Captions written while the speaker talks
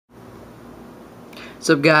What's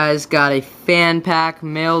up, guys? Got a fan pack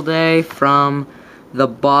mail day from the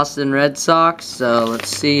Boston Red Sox. So let's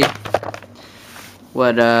see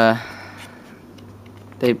what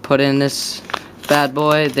they put in this bad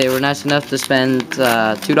boy. They were nice enough to spend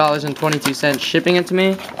 $2.22 shipping it to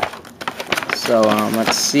me. So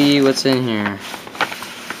let's see what's in here.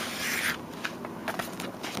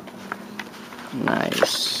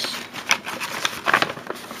 Nice.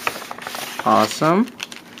 Awesome.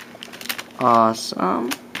 Awesome.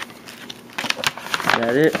 Is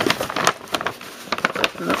that it?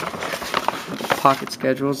 Pocket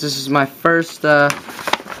schedules. This is my first fan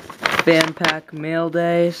pack mail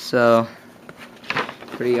day, so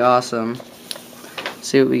pretty awesome. Let's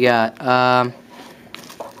see what we got.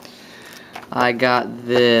 I got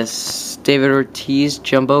this David Ortiz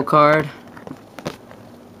jumbo card.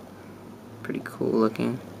 Pretty cool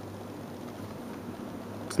looking.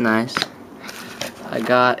 It's nice. I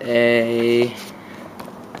got a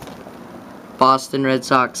Boston Red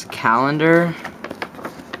Sox calendar.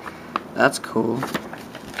 That's cool.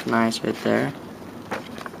 Nice right there.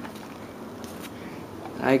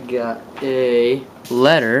 I got a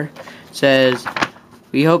letter. It says,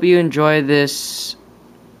 "We hope you enjoy this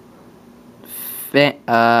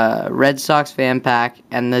Red Sox fan pack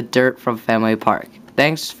and the dirt from Fenway Park.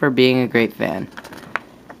 Thanks for being a great fan.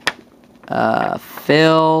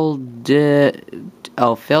 Phil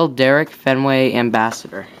Derek, Fenway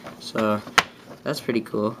Ambassador." So that's pretty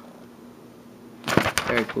cool.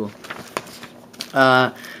 Very cool.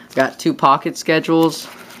 Got two pocket schedules.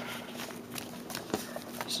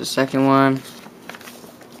 Here's the second one.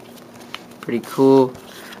 Pretty cool.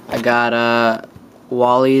 I got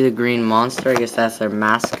Wally the Green Monster. I guess that's their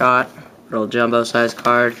mascot. Little jumbo size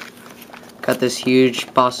card. Got this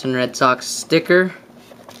huge Boston Red Sox sticker.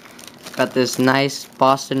 Got this nice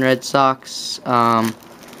Boston Red Sox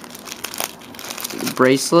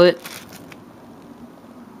bracelet.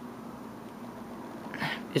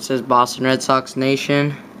 It says Boston Red Sox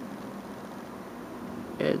Nation.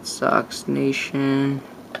 Red Sox Nation.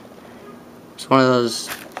 It's one of those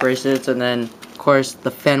bracelets, and then of course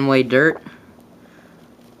the Fenway dirt,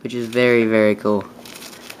 which is very, very cool.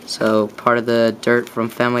 So part of the dirt from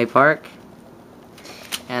Fenway Park.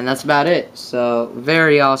 And that's about it. So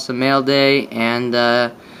very awesome mail day, and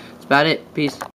that's about it. Peace.